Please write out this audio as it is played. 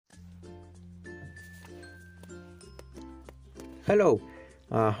Hello,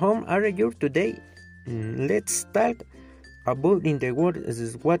 how are you today? Let's talk about in the world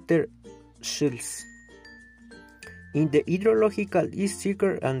water cycles. In the hydrological is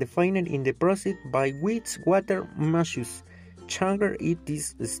circle and defined in the process by which water measures change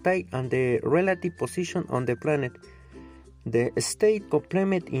its state and the relative position on the planet. The state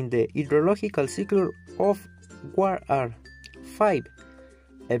complement in the hydrological cycle of water are 5.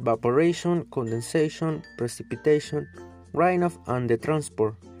 Evaporation, condensation, precipitation, runoff, and the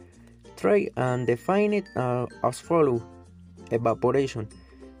transport. Try and define it as follows. Evaporation.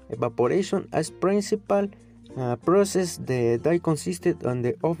 Evaporation as principal process that consisted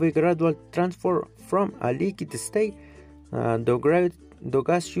of a gradual transfer from a liquid state to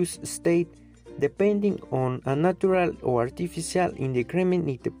gaseous state, depending on a natural or artificial increment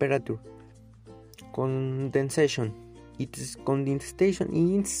in temperature. Condensation. Its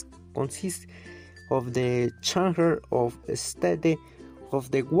condensation consists of the change of state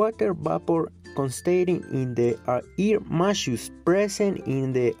of the water vapor contained in the air masses present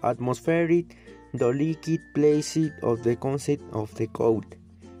in the atmosphere, the liquid placed of the concept of the cold.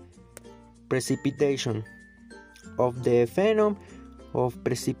 Precipitation. Of the phenomenon of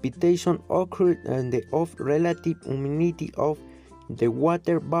precipitation occurred and of relative humidity of the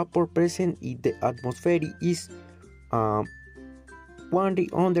water vapor present in the atmosphere is one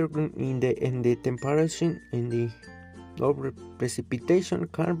underground in the temperature in the of precipitation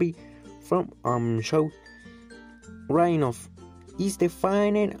can be from show. Runoff is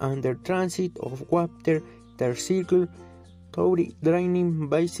defined under transit of water that circle through the draining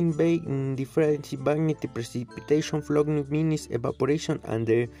basin by different magnetic precipitation, flowing means evaporation, and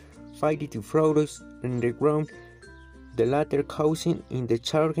the fiery flows in the ground, the latter causing in the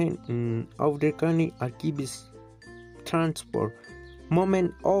charging of the volcanic activities. Transport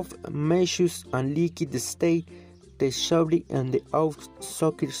moment of measures and liquid state, the solid and the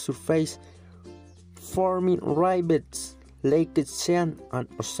outside surface, forming rivets, lakes, sand, and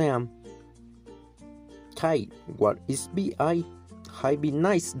ocean. Hi, what is BI? Have a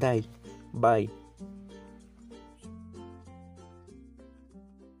nice day. Bye.